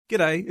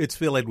G'day, it's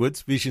Phil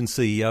Edwards, Vision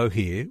CEO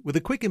here, with a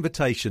quick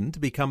invitation to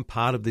become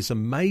part of this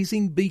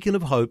amazing beacon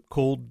of hope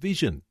called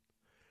Vision.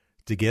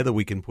 Together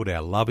we can put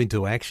our love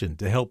into action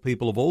to help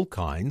people of all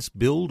kinds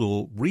build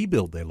or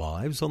rebuild their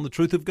lives on the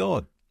truth of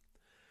God.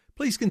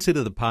 Please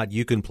consider the part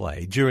you can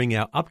play during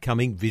our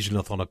upcoming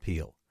Visionathon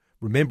appeal,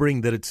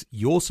 remembering that it's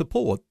your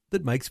support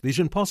that makes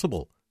Vision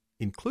possible,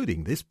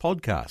 including this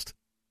podcast.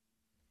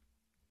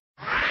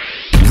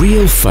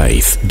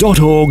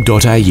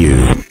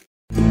 realfaith.org.au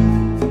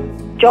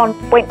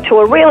John went to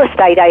a real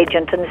estate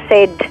agent and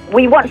said,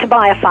 "We want to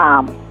buy a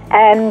farm."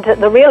 And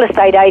the real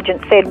estate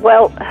agent said,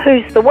 "Well,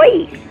 who's the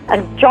we?"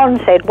 And John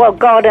said, "Well,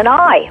 God and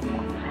I."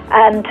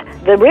 And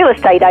the real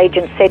estate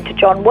agent said to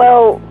John,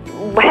 "Well,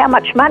 how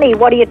much money?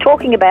 What are you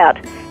talking about?"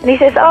 And he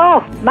says,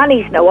 "Oh,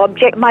 money's no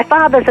object. My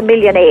father's a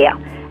millionaire."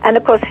 And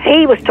of course,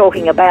 he was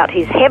talking about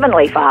his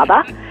heavenly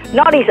father,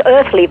 not his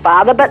earthly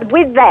father. But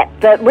with that,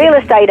 the real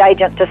estate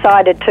agent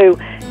decided to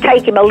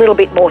take him a little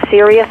bit more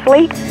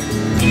seriously.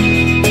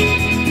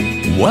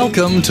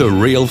 Welcome to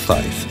Real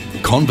Faith.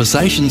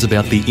 Conversations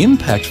about the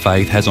impact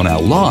faith has on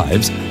our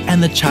lives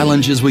and the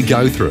challenges we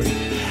go through,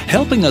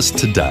 helping us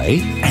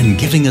today and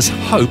giving us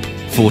hope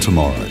for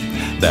tomorrow.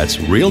 That's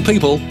real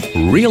people,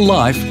 real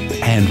life,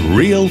 and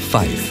real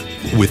faith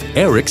with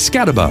Eric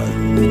Scatterbo.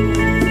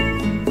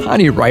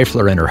 Honey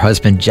Reifler and her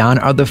husband John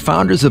are the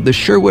founders of the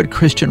Sherwood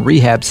Christian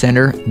Rehab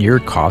Center near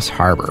Coffs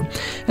Harbour.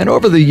 And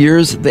over the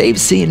years, they've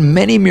seen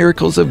many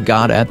miracles of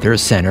God at their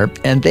center,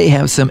 and they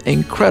have some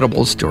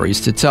incredible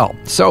stories to tell.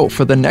 So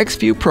for the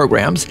next few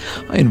programs,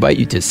 I invite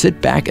you to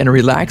sit back and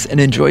relax and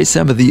enjoy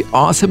some of the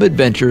awesome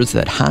adventures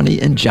that Honey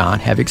and John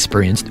have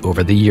experienced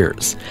over the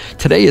years.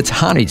 Today it's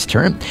Honey's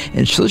turn,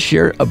 and she'll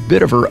share a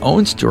bit of her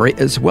own story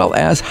as well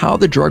as how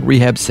the Drug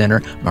Rehab Center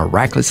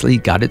miraculously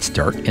got its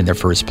start in the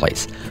first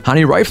place.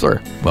 Honey Reifler,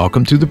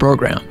 welcome to the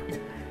program.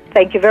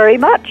 Thank you very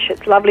much.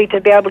 It's lovely to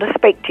be able to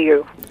speak to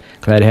you.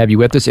 Glad to have you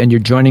with us, and you're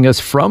joining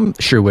us from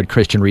Sherwood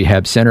Christian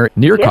Rehab Center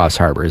near Coffs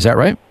Harbour. Is that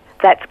right?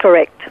 That's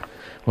correct.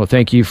 Well,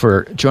 thank you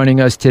for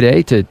joining us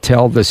today to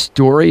tell the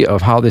story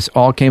of how this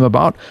all came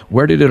about.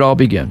 Where did it all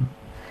begin?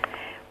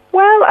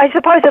 Well, I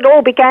suppose it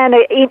all began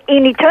in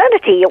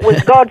eternity. It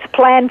was God's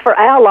plan for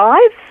our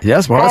lives.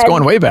 Yes, well, that's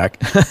going way back.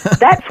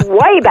 That's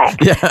way back.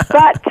 Yeah.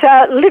 But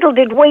little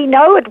did we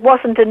know, it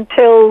wasn't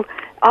until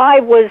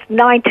I was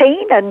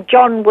 19 and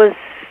John was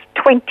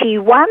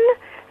 21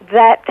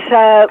 that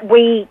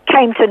we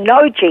came to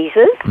know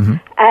Jesus,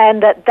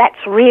 and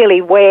that's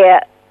really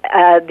where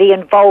the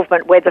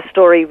involvement, where the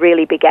story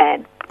really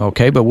began.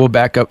 Okay, but we'll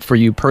back up for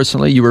you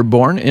personally. You were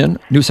born in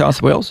New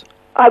South Wales?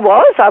 I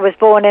was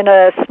born in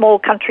a small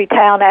country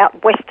town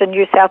out western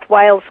New South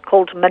Wales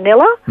called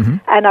Manila,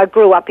 and I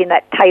grew up in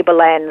that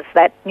Tablelands,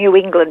 that New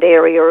England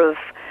area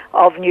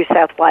of New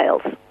South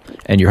Wales.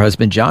 And your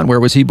husband, John,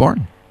 where was he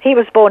born? He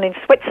was born in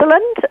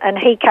Switzerland, and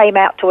he came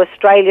out to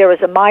Australia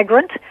as a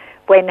migrant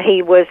when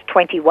he was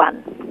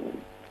 21.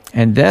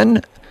 And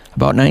then,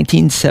 about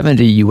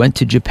 1970, you went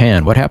to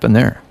Japan. What happened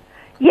there?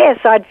 Yes,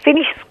 I'd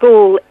finished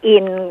school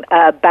in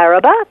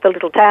Baraba, the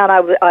little town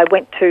I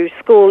went to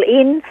school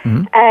in,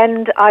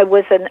 and I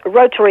was a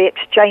Rotary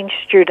exchange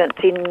student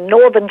in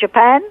northern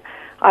Japan.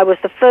 I was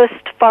the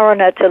first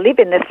foreigner to live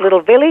in this little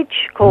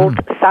village called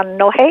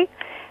Sannohe,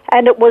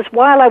 and it was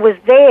while I was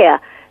there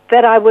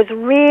that I was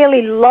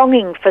really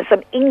longing for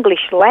some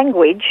English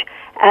language.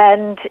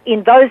 And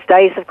in those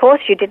days, of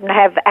course, you didn't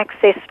have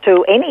access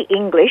to any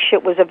English.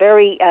 It was a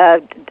very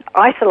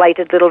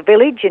isolated little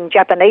village in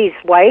Japanese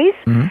ways.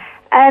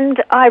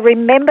 And I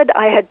remembered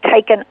I had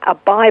taken a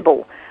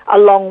Bible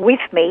along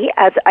with me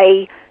as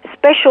a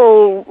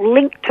special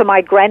link to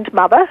my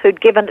grandmother,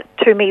 who'd given it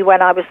to me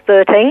when I was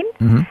 13.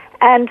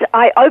 And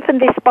I opened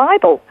this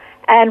Bible.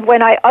 And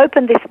when I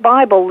opened this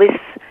Bible,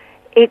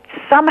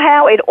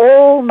 it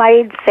all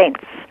made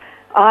sense.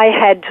 I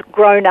had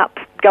grown up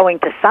going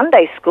to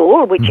Sunday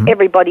school, which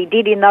everybody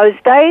did in those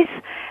days,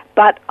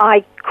 but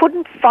I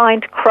couldn't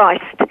find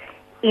Christ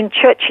in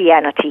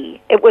churchianity.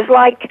 It was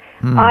like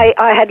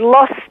I had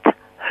lost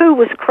who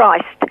was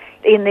Christ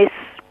in this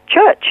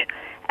church.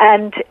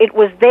 And it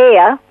was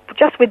there,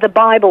 just with the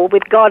Bible,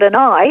 with God and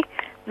I,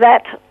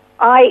 that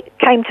I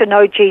came to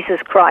know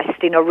Jesus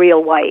Christ in a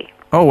real way.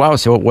 Oh, wow.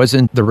 So it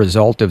wasn't the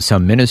result of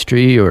some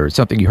ministry or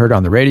something you heard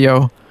on the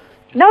radio?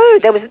 No,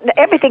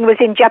 everything was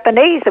in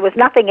Japanese. There was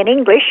nothing in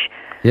English.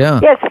 Yeah.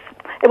 Yes,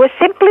 it was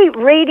simply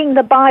reading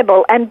the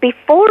Bible. And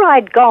before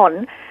I'd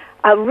gone,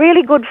 a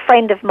really good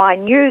friend of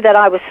mine knew that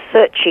I was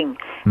searching,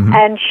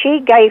 and she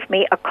gave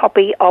me a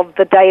copy of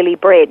the Daily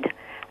Bread.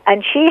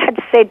 And she had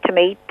said to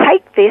me,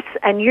 take this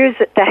and use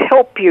it to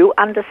help you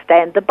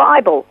understand the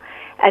Bible.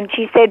 And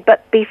she said,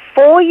 but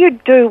before you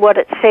do what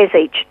it says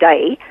each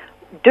day,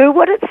 do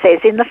what it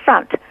says in the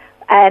front.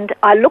 And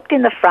I looked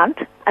in the front,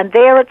 and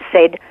there it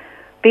said,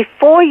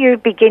 before you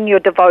begin your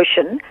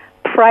devotion,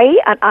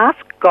 pray and ask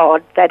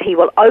God that He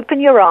will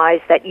open your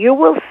eyes, that you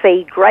will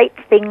see great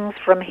things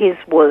from His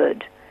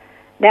Word.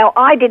 Now,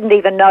 I didn't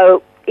even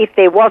know if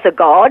there was a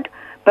God,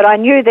 but I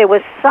knew there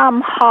was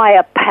some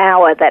higher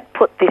power that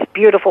put this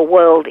beautiful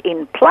world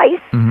in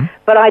place,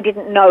 but I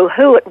didn't know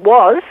who it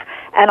was,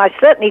 and I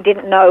certainly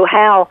didn't know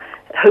how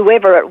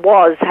whoever it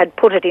was had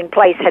put it in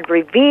place had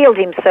revealed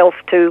himself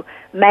to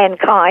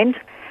mankind.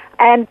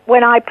 And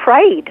when I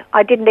prayed,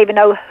 I didn't even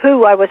know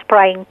who I was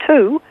praying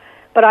to,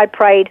 but I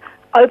prayed,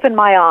 open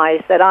my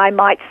eyes that I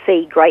might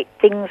see great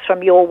things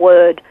from your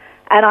word.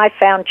 And I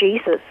found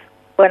Jesus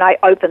when I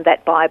opened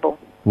that Bible.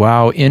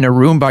 Wow, in a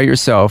room by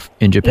yourself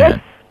in Japan?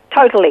 Yes,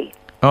 totally.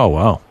 Oh,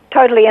 wow.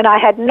 Totally, and I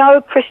had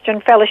no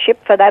Christian fellowship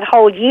for that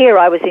whole year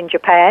I was in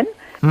Japan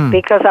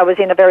because I was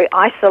in a very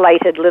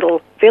isolated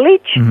little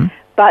village,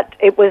 but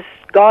it was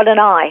God and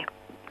I.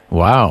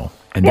 Wow.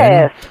 And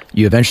then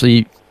you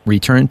eventually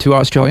returned to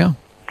Australia?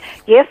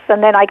 Yes,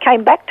 and then I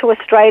came back to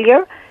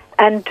Australia,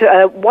 and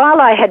while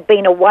I had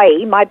been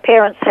away, my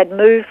parents had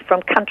moved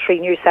from country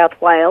New South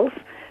Wales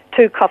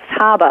to Coffs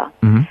Harbour,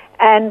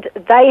 and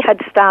they had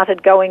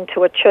started going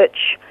to a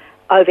church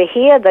over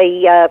here,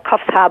 the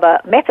Coffs Harbour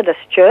Methodist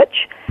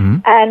Church,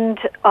 and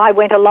I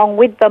went along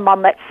with them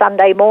on that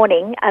Sunday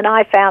morning, and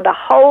I found a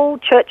whole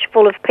church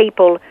full of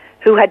people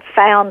who had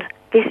found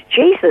this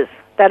Jesus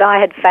that I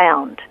had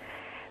found.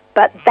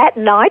 But that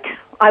night,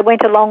 I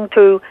went along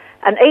to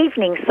an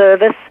evening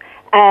service,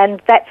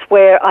 and that's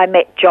where I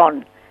met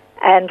John.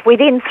 And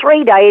within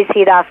 3 days,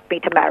 he'd asked me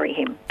to marry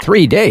him.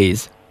 3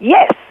 days?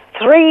 Yes,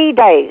 3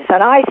 days.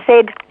 And I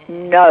said,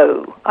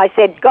 no. I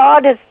said,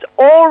 God has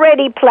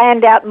already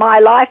planned out my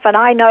life, and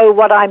I know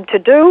what I'm to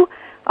do.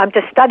 I'm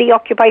to study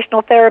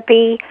occupational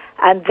therapy,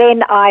 and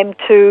then I'm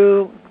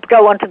to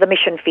go onto the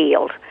mission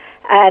field.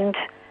 And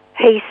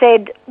he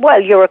said, well,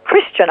 you're a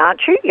Christian,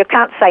 aren't you? You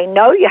can't say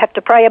no. You have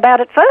to pray about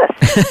it first.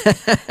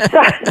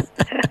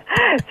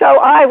 So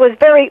I was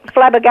very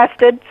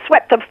flabbergasted,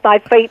 swept off my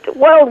feet,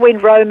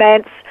 whirlwind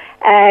romance,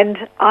 and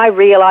I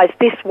realized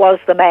this was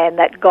the man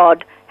that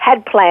God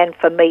had planned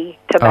for me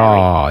to marry.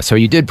 Oh, so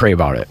you did pray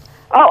about it.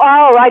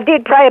 Oh, I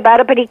did pray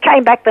about it, but he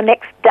came back the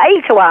next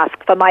day to ask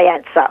for my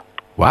answer.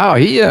 Wow,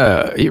 he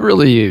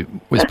really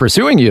was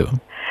pursuing you.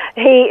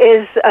 He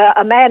is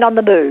a man on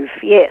the move,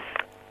 yes.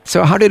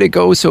 So how did it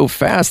go so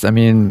fast? I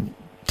mean,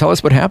 tell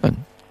us what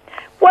happened.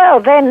 Well,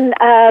 then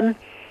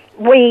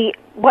we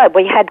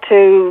had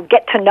to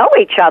get to know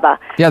each other.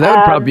 Yeah, that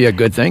would probably be a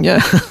good thing,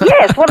 yeah.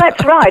 Yes, well,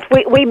 that's right.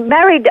 We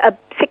married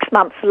 6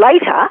 months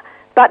later,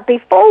 but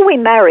before we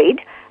married,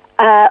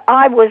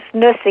 I was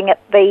nursing at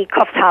the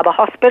Coffs Harbour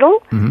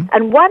Hospital,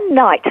 and one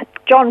night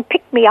John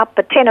picked me up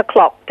at 10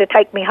 o'clock to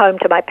take me home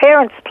to my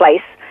parents'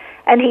 place,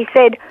 and he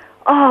said,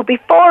 oh,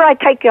 before I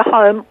take you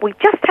home, we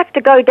just have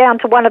to go down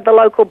to one of the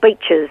local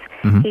beaches.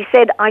 He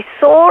said, I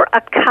saw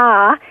a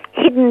car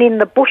hidden in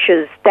the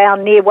bushes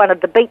down near one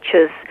of the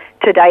beaches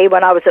today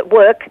when I was at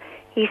work.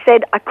 He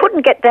said, I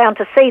couldn't get down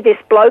to see this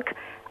bloke,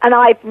 and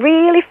I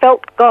really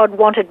felt God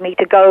wanted me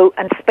to go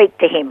and speak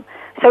to him.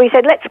 So he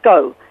said, let's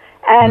go.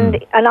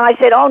 And I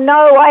said, oh,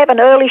 no, I have an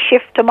early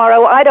shift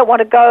tomorrow. I don't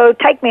want to go.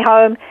 Take me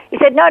home. He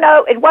said, no,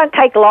 it won't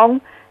take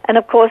long. And,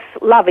 of course,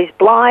 love is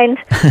blind.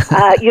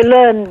 You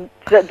learn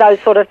that those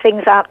sort of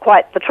things aren't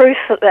quite the truth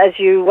as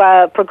you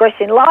progress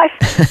in life.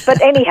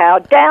 But anyhow,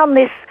 down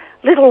this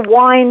little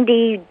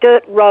windy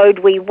dirt road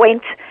we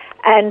went,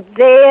 and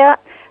there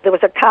was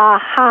a car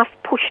half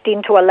pushed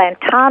into a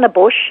lantana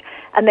bush,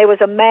 and there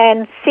was a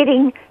man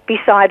sitting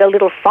beside a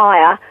little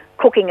fire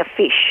cooking a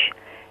fish.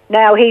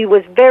 Now, he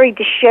was very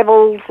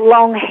dishevelled,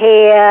 long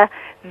hair,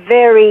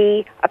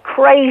 very a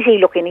crazy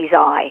look in his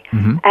eye.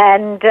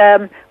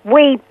 And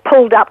we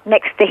pulled up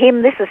next to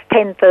him. This is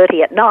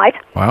 10:30 at night.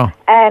 Wow.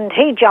 And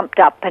he jumped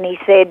up and he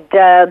said,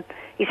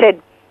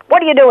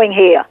 what are you doing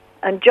here?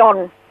 And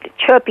John,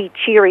 chirpy,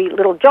 cheery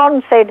little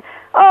John, said,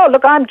 oh,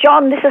 look, I'm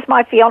John. This is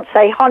my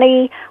fiancée,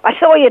 Honey. I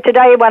saw you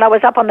today when I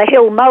was up on the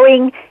hill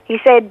mowing. He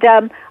said,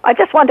 I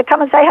just wanted to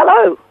come and say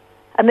hello.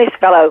 And this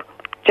fellow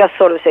just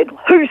sort of said,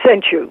 who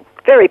sent you?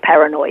 Very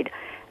paranoid.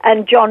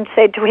 And John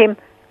said to him,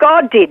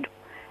 God did.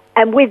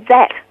 And with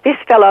that, this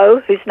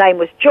fellow, whose name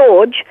was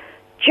George,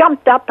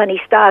 jumped up and he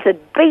started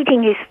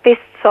beating his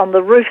fists on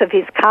the roof of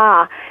his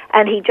car,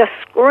 and he just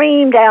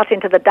screamed out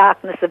into the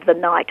darkness of the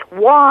night,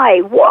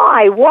 why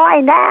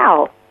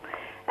now?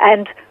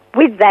 And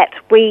with that,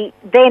 we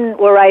then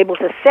were able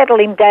to settle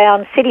him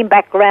down, sit him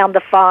back around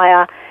the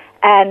fire,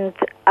 and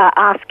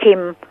ask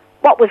him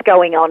what was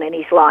going on in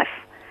his life.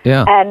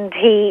 Yeah. And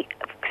he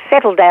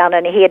settled down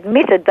and he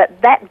admitted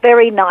that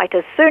very night,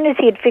 as soon as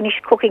he had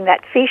finished cooking that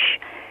fish,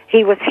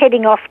 he was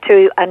heading off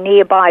to a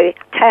nearby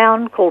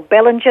town called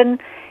Bellingen.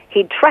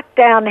 He'd tracked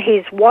down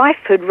his wife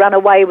who'd run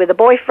away with a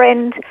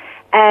boyfriend,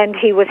 and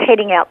he was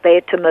heading out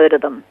there to murder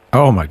them.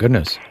 Oh, my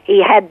goodness.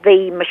 He had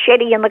the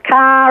machete in the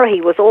car.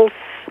 He was all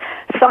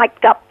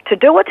psyched up to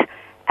do it,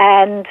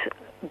 and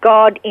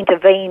God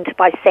intervened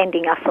by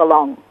sending us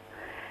along.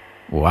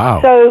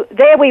 Wow. So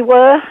there we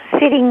were,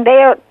 sitting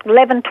there at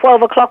 11,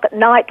 12 o'clock at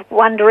night,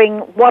 wondering,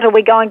 what are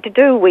we going to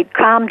do? We'd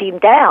calmed him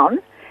down,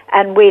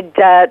 and we'd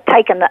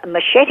taken the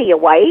machete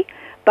away,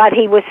 but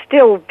he was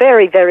still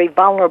very, very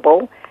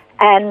vulnerable.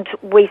 And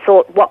we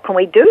thought, what can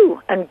we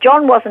do? And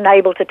John wasn't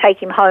able to take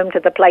him home to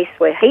the place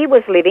where he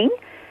was living.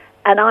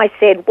 And I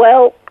said,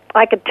 well,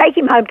 I could take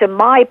him home to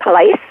my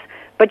place,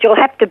 but you'll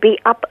have to be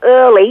up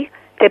early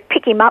to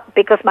pick him up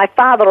because my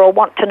father will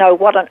want to know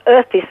what on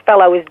earth this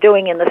fellow is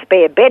doing in the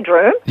spare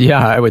bedroom.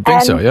 Yeah, I would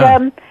think so,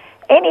 yeah.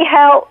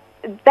 Anyhow,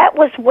 that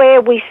was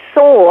where we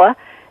saw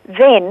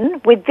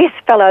then, with this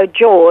fellow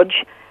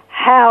George,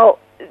 how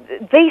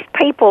these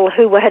people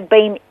who had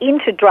been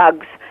into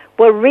drugs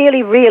were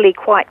really, really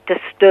quite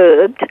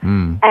disturbed,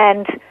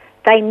 and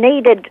they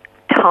needed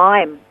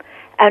time.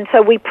 And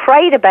so we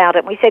prayed about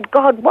it. We said,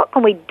 God, what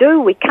can we do?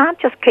 We can't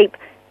just keep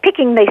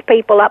picking these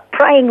people up,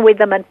 praying with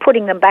them and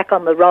putting them back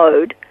on the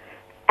road.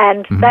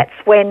 And that's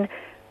when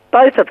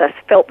both of us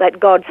felt that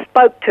God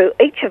spoke to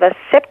each of us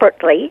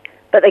separately,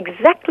 but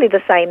exactly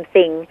the same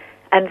thing,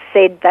 and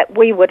said that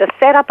we were to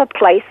set up a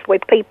place where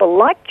people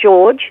like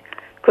George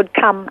could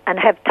come and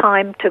have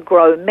time to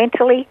grow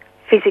mentally,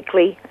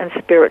 physically, and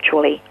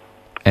spiritually.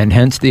 And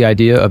hence the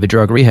idea of a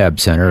drug rehab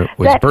center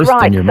was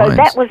birthed in your minds. That's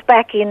right. So that was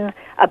back in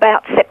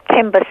about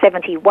September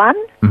 71.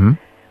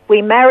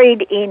 We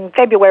married in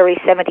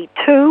February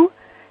 72,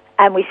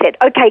 and we said,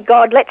 okay,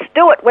 God, let's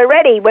do it. We're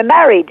ready. We're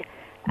married.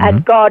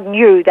 And God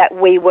knew that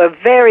we were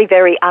very,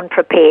 very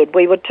unprepared.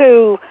 We were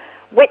too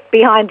wet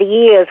behind the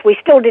ears. We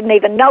still didn't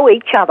even know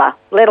each other,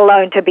 let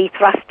alone to be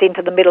thrust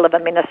into the middle of a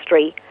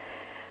ministry.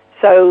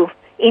 So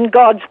in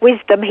God's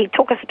wisdom, he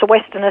took us to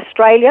Western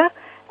Australia,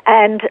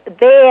 and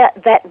there,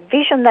 that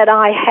vision that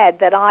I had,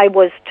 that I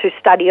was to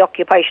study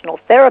occupational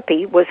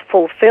therapy, was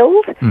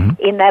fulfilled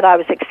in that I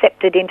was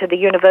accepted into the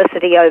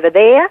university over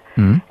there,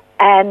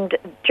 and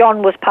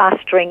John was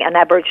pastoring an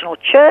Aboriginal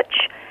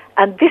church,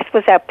 and this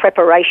was our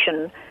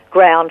preparation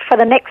ground for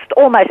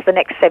almost the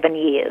next 7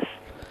 years.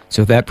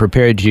 So that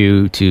prepared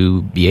you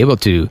to be able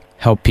to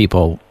help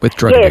people with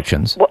drug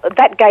addictions. Well,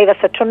 that gave us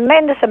a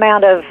tremendous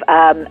amount of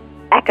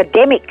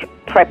academic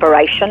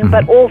preparation,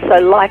 but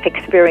also life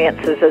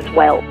experiences as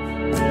well.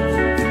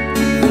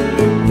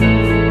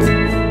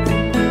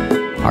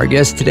 Our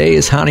guest today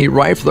is Hani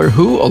Reifler,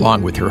 who,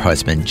 along with her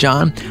husband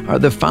John, are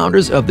the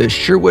founders of the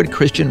Sherwood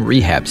Christian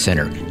Rehab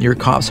Center near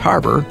Coffs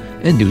Harbour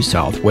in New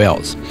South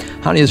Wales.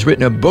 Hani has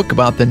written a book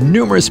about the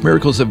numerous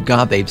miracles of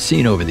God they've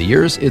seen over the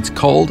years. It's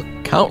called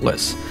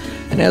Countless.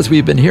 And as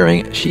we've been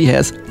hearing, she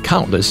has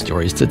countless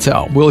stories to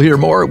tell. We'll hear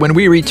more when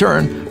we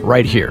return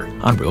right here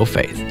on Real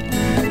Faith.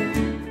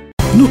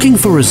 Looking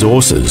for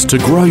resources to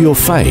grow your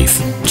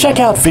faith? Check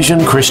out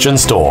Vision Christian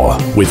Store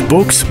with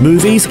books,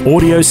 movies,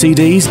 audio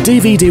CDs,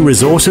 DVD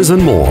resources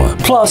and more.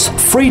 Plus,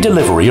 free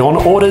delivery on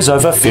orders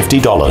over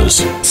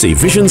 $50. See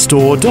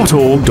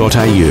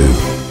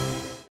visionstore.org.au.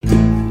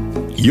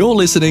 You're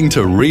listening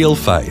to Real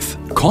Faith,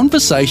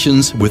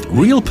 conversations with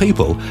real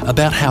people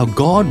about how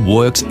God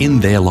works in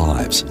their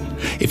lives.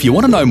 If you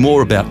want to know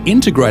more about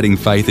integrating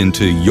faith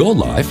into your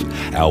life,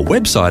 our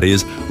website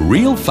is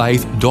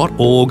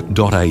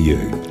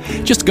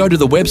realfaith.org.au. Just go to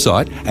the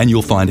website and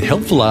you'll find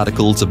helpful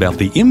articles about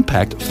the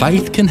impact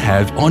faith can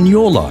have on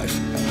your life.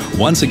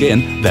 Once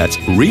again, that's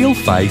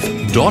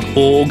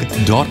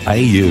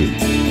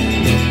realfaith.org.au.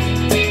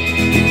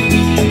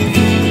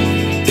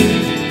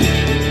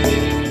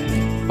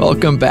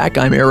 Welcome back.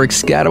 I'm Eric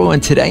Scatto,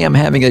 and today I'm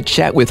having a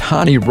chat with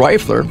Hani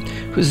Reifler,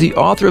 who's the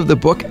author of the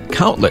book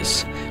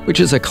Countless,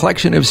 which is a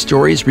collection of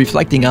stories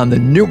reflecting on the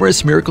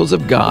numerous miracles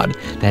of God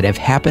that have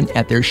happened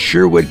at their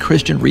Sherwood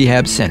Christian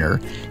Rehab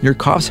Center near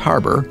Coffs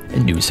Harbour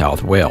in New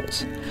South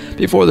Wales.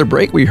 Before the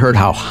break, we heard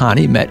how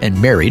Hani met and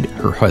married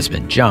her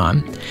husband,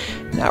 John.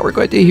 Now we're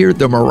going to hear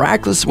the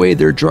miraculous way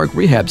their drug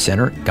rehab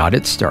center got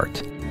its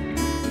start.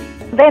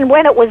 Then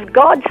when it was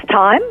God's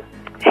time,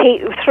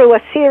 through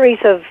a series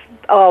of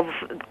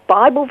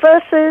Bible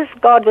verses,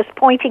 God was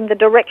pointing the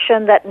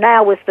direction that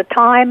now was the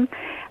time.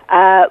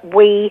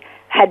 We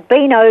had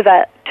been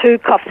over to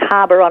Coffs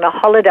Harbour on a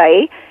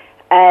holiday,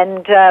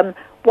 and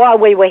while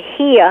we were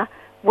here,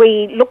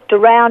 we looked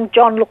around.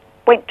 John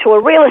went to a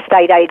real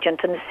estate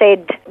agent and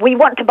said, we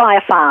want to buy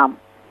a farm.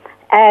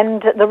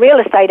 And the real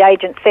estate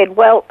agent said,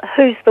 well,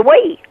 who's the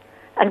we?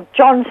 And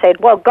John said,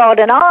 well, God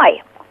and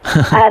I.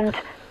 And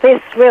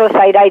this real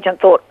estate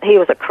agent thought he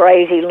was a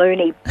crazy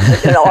loony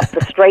off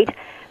the street.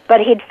 But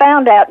he'd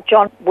found out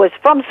John was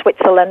from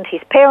Switzerland,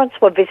 his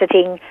parents were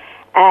visiting,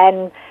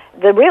 and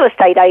the real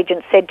estate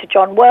agent said to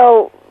John,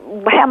 well,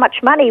 how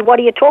much money? What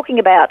are you talking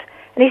about?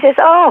 And he says,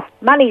 oh,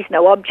 money's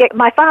no object.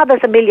 My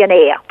father's a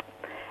millionaire.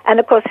 And,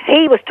 of course,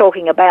 he was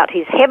talking about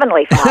his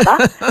heavenly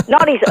father,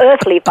 not his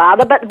earthly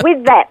father. But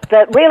with that,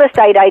 the real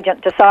estate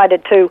agent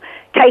decided to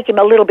take him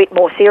a little bit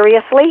more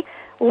seriously,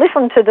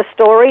 listen to the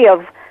story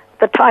of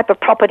the type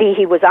of property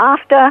he was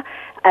after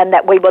and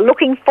that we were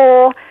looking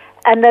for.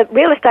 And the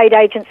real estate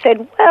agent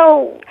said,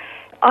 well,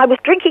 I was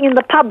drinking in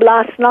the pub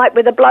last night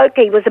with a bloke.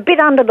 He was a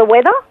bit under the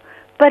weather,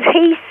 but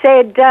he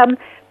said,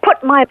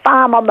 put my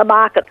farm on the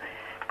market.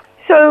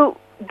 So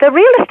the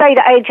real estate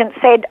agent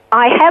said,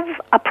 I have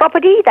a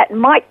property that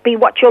might be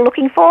what you're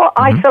looking for,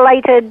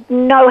 isolated,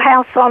 no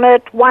house on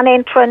it, one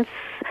entrance,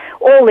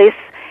 all this.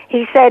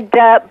 He said,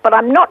 but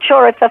I'm not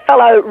sure if the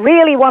fellow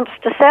really wants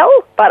to sell,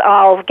 but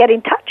I'll get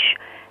in touch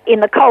in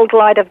the cold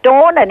light of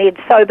dawn. And he'd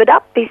sobered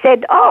up. He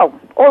said, oh,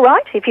 all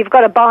right, if you've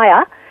got a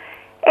buyer.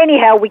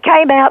 Anyhow, we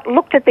came out,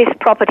 looked at this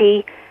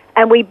property,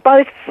 and we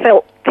both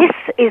felt this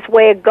is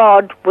where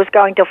God was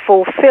going to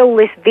fulfill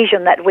this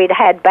vision that we'd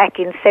had back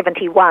in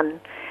 71.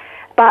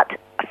 But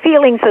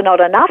feelings are not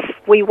enough.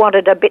 We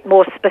wanted a bit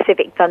more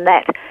specific than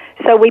that.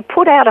 So we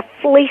put out a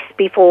fleece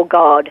before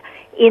God,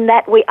 in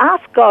that we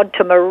asked God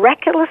to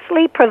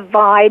miraculously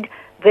provide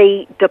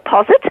the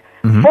deposit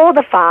for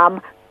the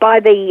farm by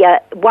the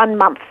 1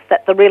 month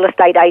that the real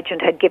estate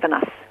agent had given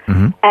us.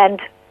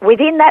 And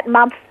within that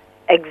month,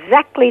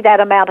 exactly that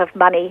amount of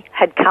money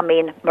had come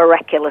in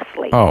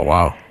miraculously. Oh,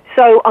 wow.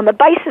 So on the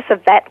basis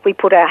of that, we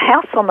put our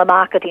house on the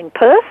market in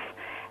Perth,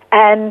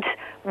 and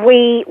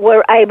we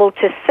were able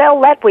to sell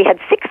that. We had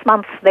 6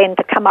 months then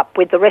to come up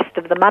with the rest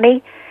of the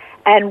money,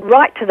 and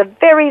right to the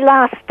very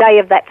last day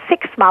of that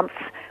 6 months,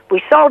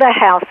 we sold our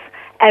house,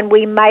 and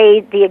we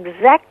made the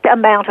exact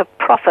amount of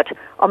profit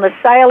on the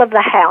sale of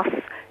the house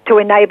to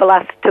enable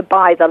us to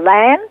buy the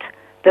land,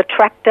 the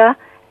tractor,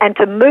 and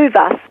to move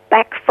us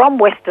back from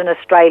Western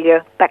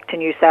Australia back to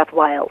New South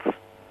Wales.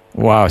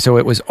 Wow, so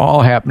it was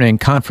all happening,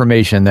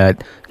 confirmation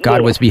that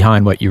God was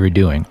behind what you were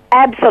doing.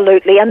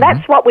 Absolutely, and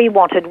that's what we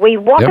wanted. We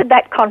wanted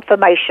that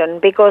confirmation,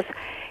 because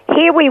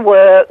here we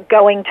were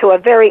going to a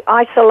very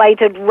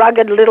isolated,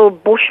 rugged little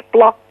bush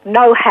block,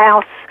 no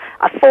house,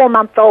 a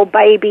 4-month-old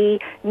baby,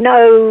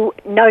 no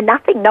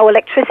nothing, no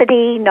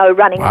electricity, no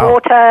running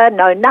water,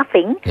 no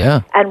nothing.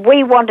 Yeah. And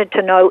we wanted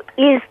to know,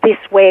 is this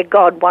where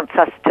God wants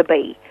us to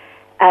be?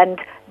 And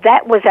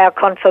that was our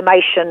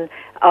confirmation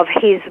of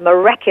his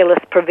miraculous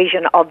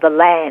provision of the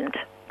land.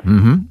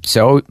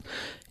 So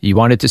you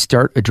wanted to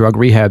start a drug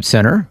rehab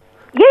center?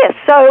 Yes,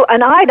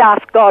 and I'd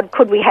asked God,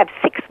 could we have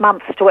 6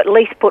 months to at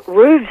least put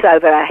roofs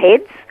over our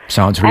heads?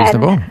 Sounds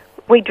reasonable. And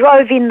we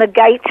drove in the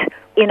gate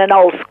in an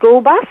old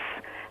school bus,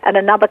 and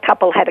another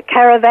couple had a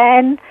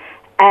caravan,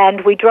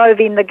 and we drove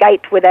in the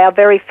gate with our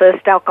very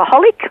first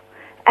alcoholic,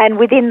 and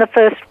within the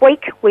first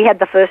week, we had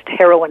the first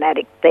heroin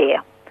addict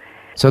there.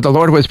 So the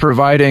Lord was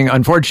providing,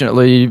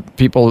 unfortunately,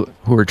 people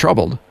who were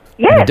troubled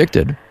and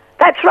addicted.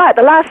 That's right.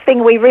 The last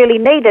thing we really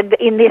needed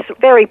in this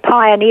very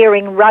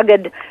pioneering,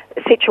 rugged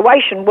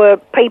situation were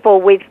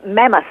people with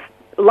mammoth,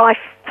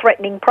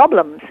 life-threatening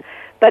problems.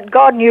 But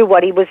God knew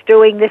what he was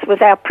doing. This was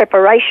our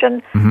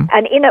preparation,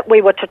 and in it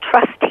we were to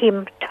trust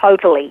him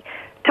totally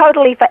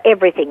for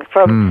everything,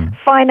 from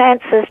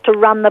finances to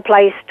run the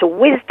place, to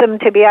wisdom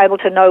to be able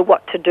to know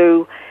what to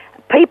do,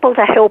 people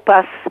to help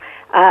us.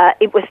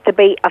 It was to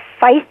be a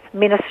faith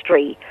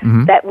ministry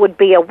that would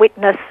be a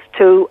witness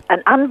to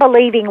an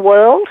unbelieving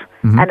world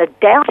and a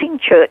doubting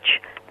church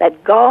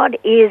that God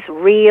is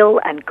real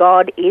and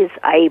God is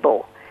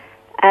able.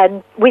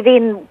 And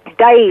within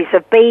days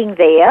of being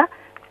there,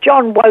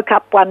 John woke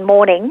up one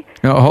morning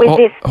with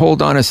this...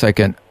 Hold on a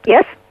second.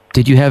 Yes?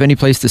 Did you have any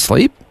place to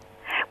sleep?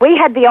 We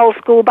had the old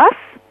school bus.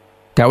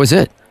 That was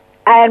it?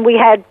 And we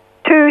had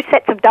 2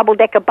 sets of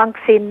double-decker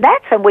bunks in that,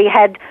 and we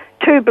had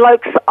 2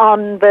 blokes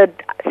on the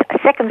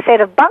second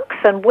set of bunks,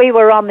 and we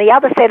were on the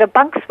other set of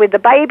bunks with the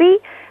baby,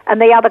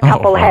 and the other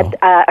couple had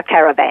a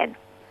caravan.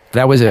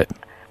 That was it?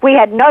 We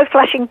had no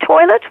flushing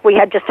toilet. We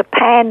had just a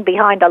pan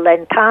behind a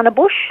lantana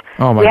bush.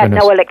 Oh, my we had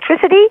goodness. no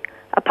electricity,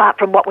 apart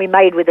from what we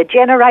made with a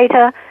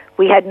generator.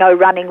 We had no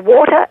running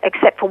water,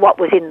 except for what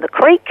was in the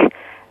creek.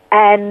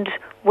 And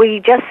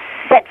we just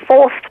set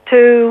forth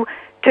to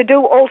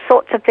do all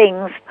sorts of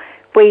things.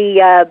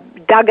 We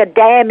dug a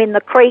dam in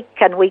the creek,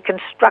 and we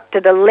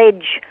constructed a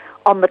ledge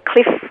on the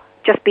cliff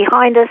just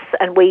behind us,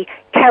 and we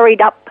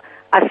carried up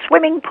a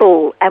swimming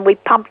pool, and we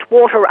pumped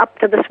water up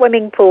to the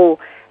swimming pool,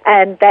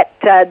 and that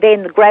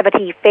then the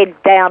gravity fed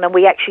down, and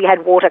we actually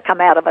had water come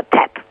out of a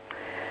tap.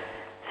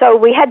 So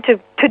we had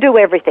to do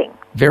everything.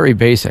 Very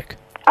basic.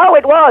 Oh,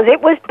 it was.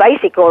 It was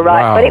basic, all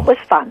right, Wow. but it was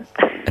fun.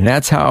 And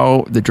that's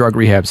how the drug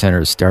rehab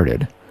center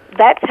started.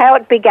 That's how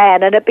it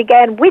began, and it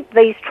began with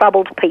these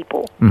troubled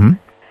people.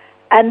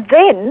 And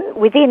then,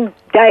 within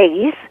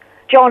days,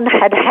 John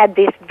had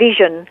this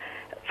vision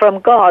from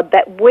God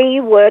that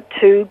we were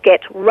to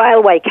get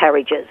railway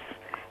carriages.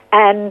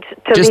 And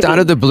to Just out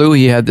of the blue,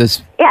 he had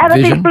this out of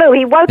vision? this blue.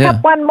 He woke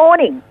up one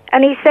morning,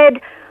 and he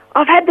said,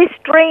 I've had this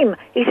dream.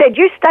 He said,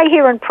 you stay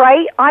here and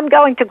pray. I'm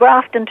going to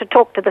Grafton to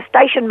talk to the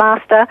station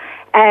master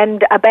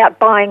and about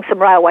buying some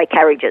railway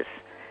carriages.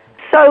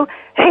 So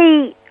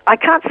I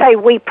can't say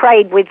we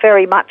prayed with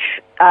very much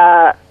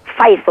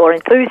faith or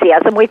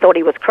enthusiasm. We thought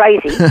he was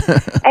crazy.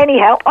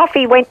 Anyhow, off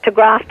he went to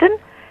Grafton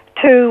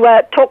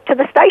to talk to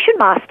the station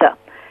master.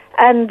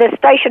 And the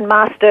station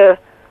master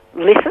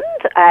listened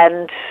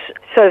and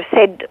sort of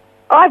said,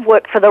 I've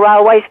worked for the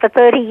railways for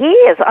 30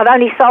 years. I've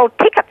only sold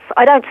tickets.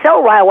 I don't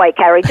sell railway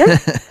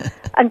carriages.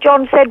 And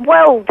John said,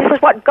 well, this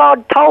is what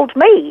God told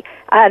me,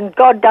 and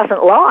God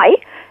doesn't lie.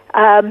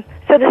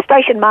 So the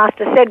station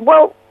master said,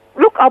 well,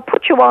 look, I'll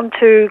put you on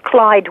to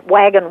Clyde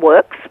Wagon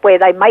Works, where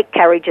they make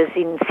carriages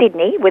in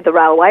Sydney with the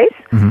railways.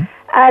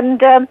 And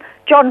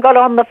John got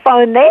on the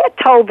phone there,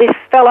 told this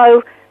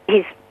fellow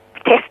his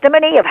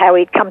testimony of how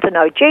he'd come to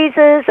know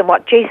Jesus and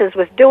what Jesus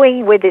was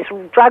doing with his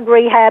drug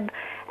rehab.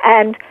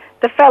 And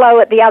the fellow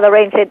at the other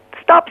end said,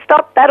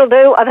 Stop, that'll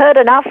do. I've heard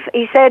enough.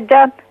 He said,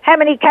 how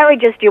many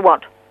carriages do you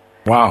want?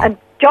 Wow. And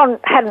John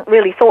hadn't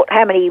really thought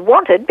how many he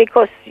wanted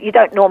because you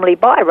don't normally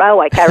buy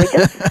railway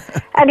carriages.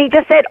 And he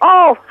just said,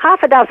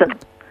 half a dozen.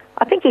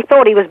 I think he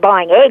thought he was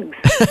buying eggs.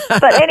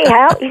 But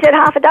anyhow, he said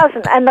half a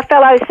dozen. And the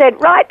fellow said,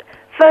 right,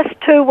 first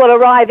 2 will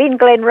arrive in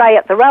Glenray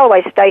at the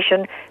railway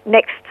station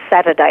next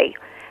Saturday.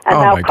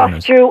 And they'll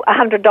cost you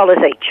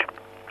 $100 each.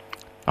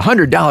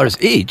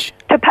 $100 each?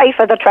 To pay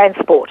for the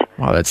transport.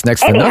 Wow, that's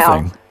next to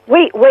nothing.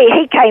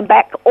 He came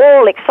back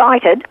all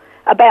excited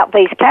about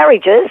these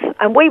carriages,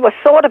 and we were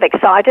sort of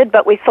excited,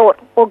 but we thought,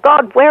 well,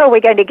 God, where are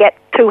we going to get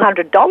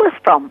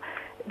 $200 from?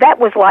 That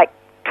was like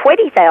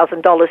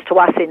 $20,000 to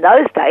us in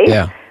those days.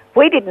 Yeah.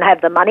 We didn't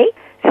have the money,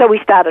 so we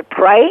started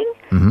praying,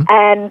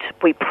 and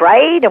we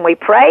prayed and we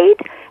prayed.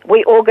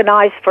 We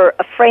organised for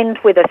a friend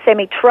with a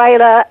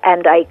semi-trailer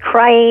and a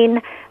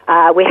crane.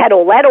 We had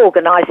all that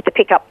organised to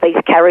pick up these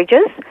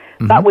carriages,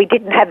 but we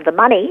didn't have the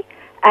money.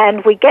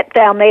 And we get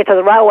down there to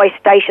the railway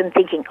station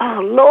thinking, oh,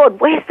 Lord,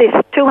 where's this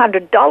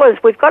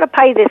 $200? We've got to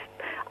pay this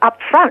up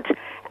front.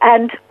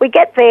 And we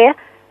get there,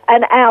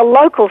 and our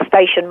local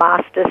station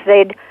master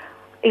said,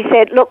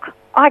 look,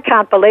 I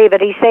can't believe it.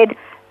 He said,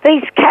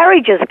 these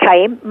carriages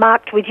came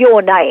marked with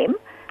your name,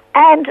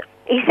 and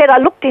he said, I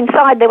looked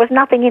inside, there was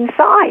nothing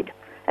inside.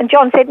 And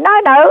John said,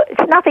 no,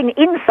 it's nothing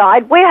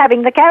inside, we're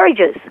having the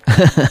carriages.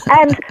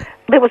 And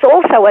there was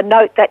also a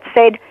note that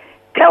said,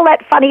 tell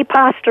that funny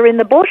pastor in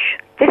the bush,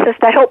 this is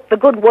to help the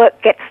good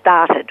work get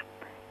started,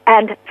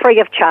 and free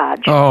of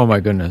charge. Oh,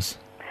 my goodness.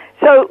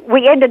 So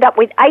we ended up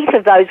with 8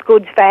 of those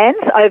goods vans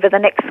over the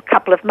next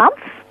couple of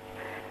months,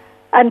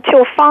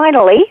 until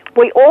finally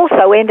we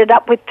also ended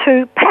up with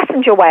 2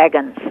 passenger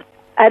wagons.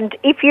 And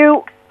if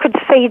you could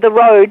see the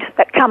road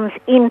that comes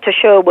into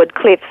Sherwood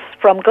Cliffs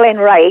from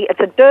Glenray,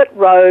 it's a dirt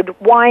road,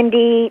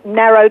 windy,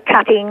 narrow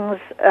cuttings,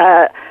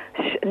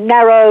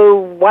 narrow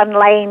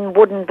one-lane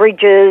wooden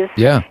bridges.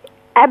 Yeah.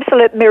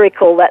 Absolute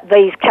miracle that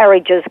these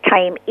carriages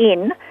came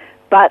in,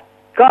 but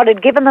God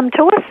had given them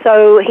to us,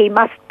 so he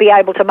must be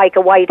able to make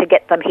a way to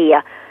get them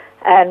here,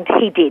 and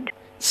he did.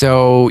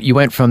 So you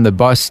went from the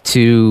bus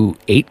to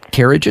 8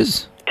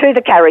 carriages? To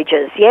the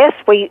carriages, yes.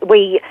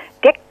 We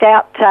decked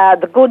out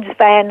the goods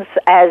vans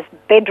as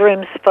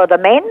bedrooms for the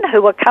men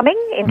who were coming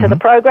into the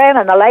program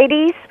and the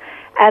ladies,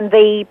 and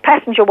the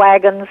passenger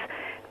wagons,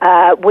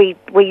 we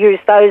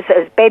used those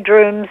as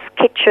bedrooms,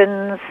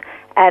 kitchens,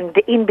 and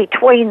in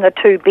between the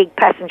 2 big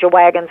passenger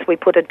wagons, we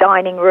put a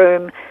dining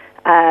room,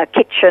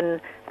 kitchen,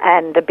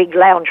 and a big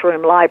lounge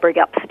room library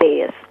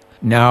upstairs.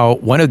 Now,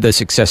 one of the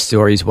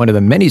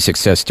many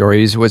success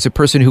stories, was a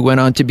person who went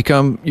on to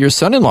become your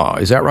son-in-law.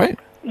 Is that right?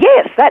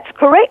 Yes, that's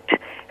correct.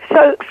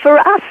 So for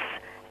us,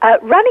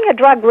 running a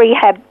drug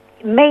rehab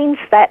means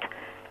that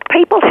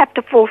people have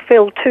to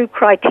fulfill 2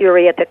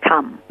 criteria to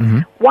come.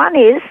 One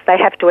is they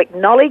have to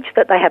acknowledge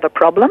that they have a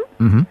problem,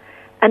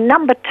 and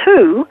number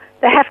 2,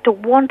 they have to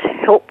want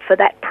help for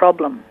that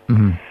problem.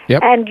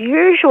 Yep. And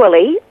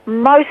usually,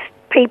 most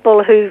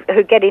people who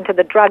get into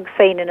the drug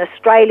scene in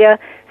Australia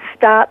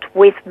start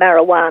with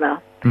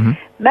marijuana.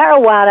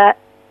 Marijuana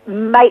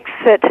makes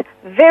it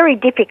very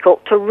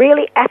difficult to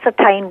really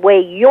ascertain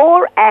where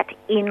you're at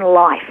in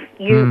life.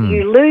 You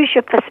lose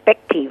your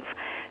perspective.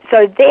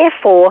 So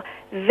therefore,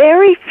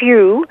 very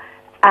few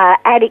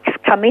addicts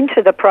come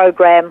into the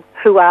program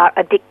who are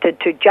addicted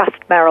to just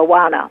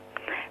marijuana.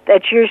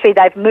 That's usually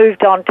they've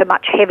moved on to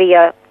much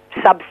heavier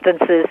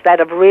substances that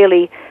have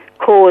really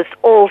caused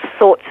all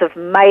sorts of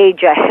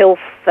major health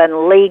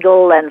and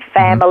legal and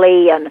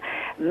family and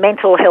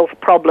mental health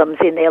problems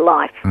in their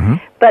life.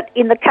 But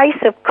in the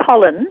case of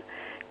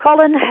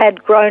Colin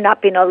had grown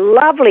up in a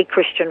lovely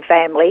Christian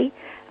family.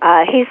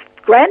 His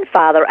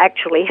grandfather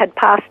actually had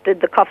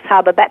pastored the Coffs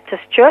Harbour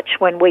Baptist Church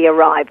when we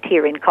arrived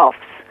here in Coffs.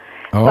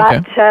 Oh,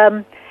 okay.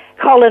 But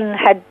Colin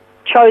had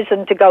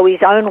chosen to go his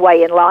own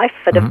way in life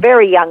at a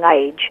very young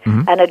age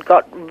and had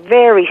got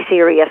very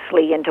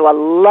seriously into a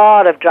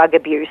lot of drug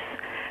abuse.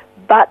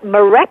 But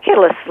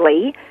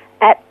miraculously,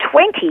 at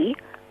 20,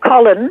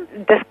 Colin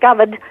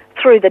discovered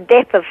through the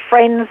death of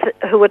friends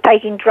who were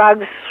taking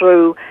drugs,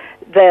 through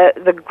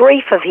the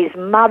grief of his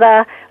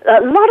mother,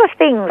 a lot of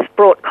things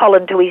brought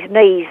Colin to his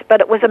knees,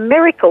 but it was a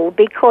miracle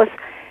because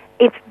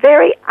it's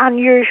very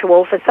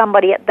unusual for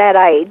somebody at that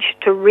age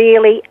to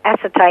really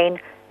ascertain,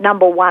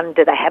 number 1,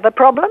 do they have a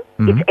problem?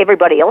 It's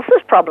everybody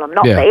else's problem,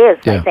 not theirs,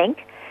 they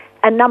think.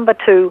 And number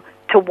 2,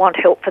 to want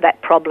help for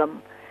that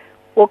problem.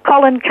 Well,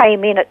 Colin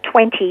came in at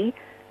 20.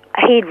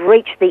 He'd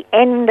reached the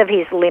end of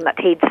his limit.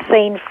 He'd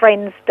seen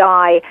friends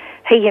die.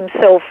 He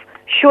himself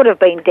should have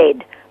been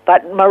dead,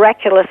 but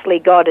miraculously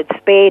God had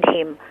spared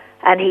him,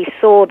 and he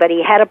saw that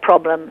he had a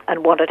problem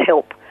and wanted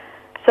help.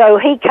 So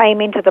he came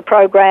into the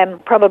program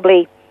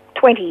probably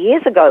 20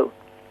 years ago.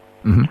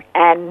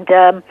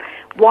 And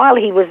while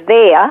he was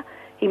there,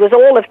 he was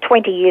all of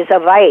 20 years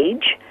of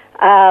age.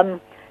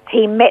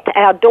 He met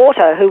our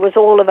daughter, who was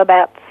all of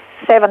about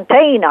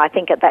 17, I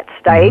think, at that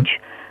stage.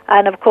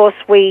 And, of course,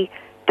 we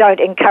don't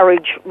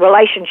encourage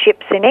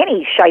relationships in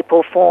any shape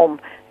or form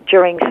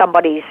during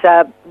somebody's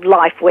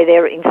life where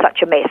they're in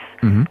such a mess.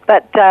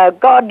 But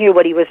God knew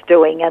what he was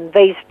doing, and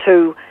these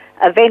two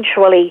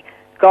eventually,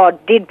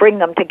 God did bring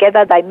them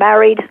together. They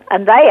married,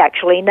 and they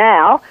actually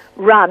now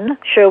run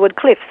Sherwood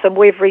Cliffs, and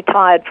we've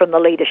retired from the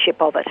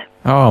leadership of it.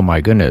 Oh,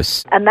 my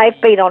goodness. And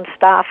they've been on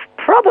staff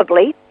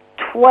probably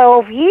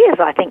 12 years,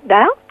 I think,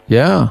 now.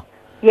 Yeah.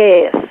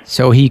 Yes.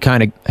 So he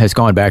kind of has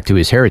gone back to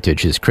his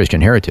heritage, his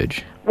Christian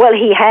heritage. Well,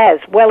 he has,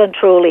 well and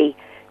truly,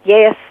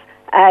 yes.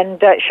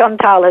 And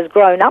Chantal has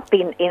grown up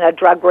in a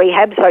drug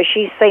rehab, so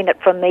she's seen it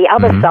from the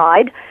other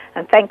side,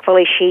 and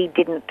thankfully she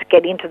didn't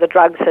get into the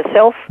drugs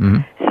herself.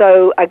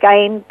 So,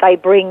 again, they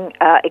bring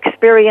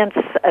experience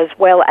as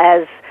well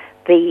as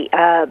the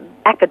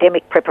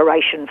academic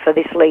preparation for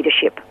this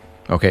leadership.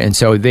 Okay, and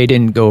so they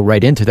didn't go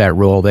right into that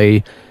role.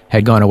 They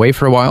had gone away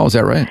for a while, is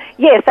that right?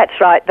 Yes, that's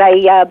right.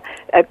 They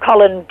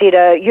Colin did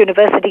a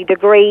university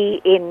degree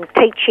in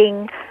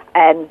teaching,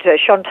 and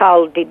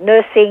Chantal did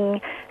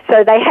nursing.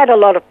 So they had a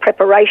lot of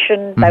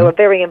preparation. They were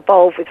very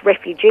involved with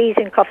refugees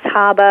in Coffs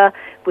Harbour,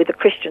 with the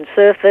Christian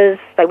surfers.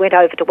 They went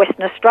over to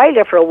Western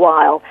Australia for a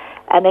while,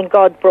 and then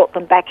God brought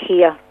them back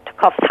here to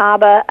Coffs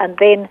Harbour, and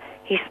then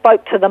he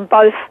spoke to them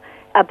both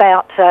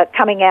about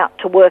coming out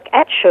to work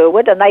at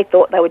Sherwood, and they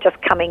thought they were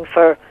just coming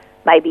for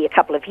maybe a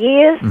couple of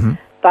years,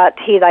 but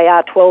here they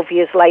are 12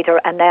 years later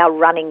and now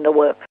running the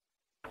work.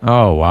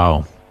 Oh,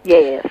 wow.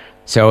 Yes.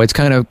 So it's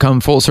kind of come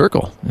full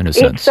circle, in a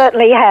sense. It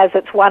certainly has.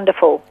 It's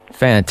wonderful.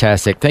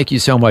 Fantastic. Thank you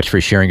so much for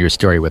sharing your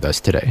story with us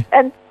today.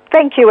 And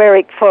thank you,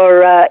 Eric,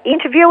 for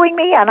interviewing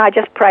me, and I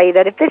just pray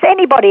that if there's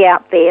anybody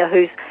out there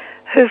who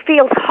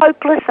feels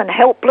hopeless and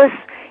helpless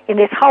in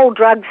this whole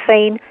drug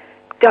scene,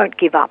 don't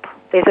give up.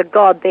 There's a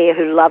God there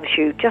who loves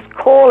you. Just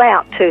call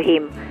out to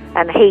him,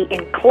 and he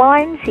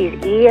inclines his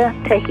ear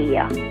to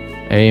hear.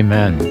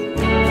 Amen.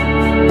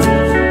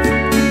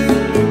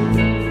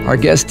 Our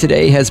guest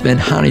today has been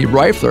Hani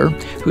Reifler,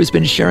 who's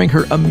been sharing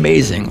her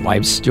amazing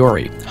life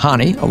story.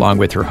 Hani, along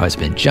with her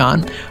husband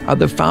John, are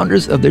the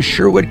founders of the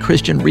Sherwood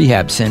Christian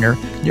Rehab Center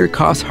near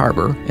Coffs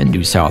Harbour in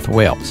New South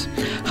Wales.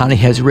 Hani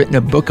has written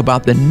a book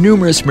about the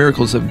numerous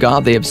miracles of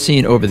God they have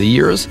seen over the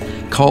years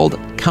called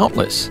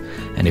Countless.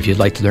 And if you'd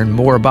like to learn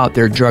more about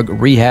their drug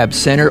rehab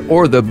center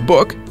or the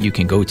book, you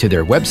can go to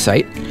their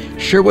website,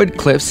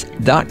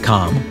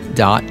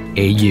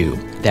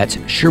 sherwoodcliffs.com.au. That's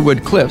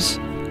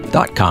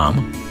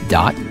sherwoodcliffs.com.au.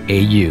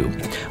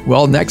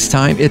 Well, next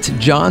time it's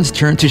John's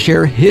turn to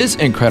share his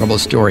incredible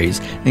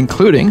stories,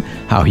 including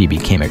how he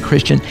became a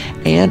Christian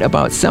and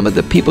about some of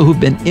the people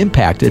who've been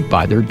impacted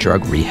by their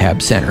drug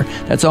rehab center.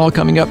 That's all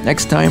coming up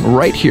next time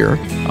right here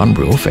on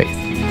Real Faith.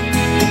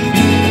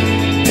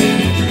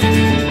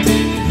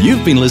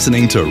 You've been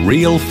listening to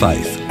Real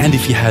Faith, and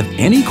if you have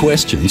any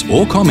questions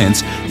or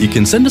comments, you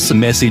can send us a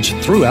message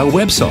through our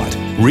website,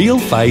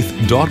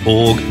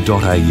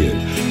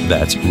 realfaith.org.au.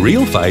 That's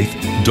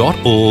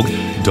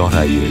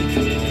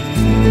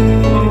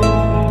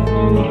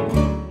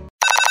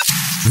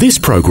realfaith.org.au. This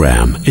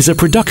program is a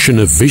production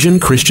of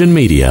Vision Christian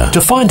Media. To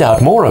find out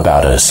more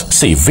about us,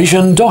 see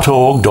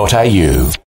vision.org.au.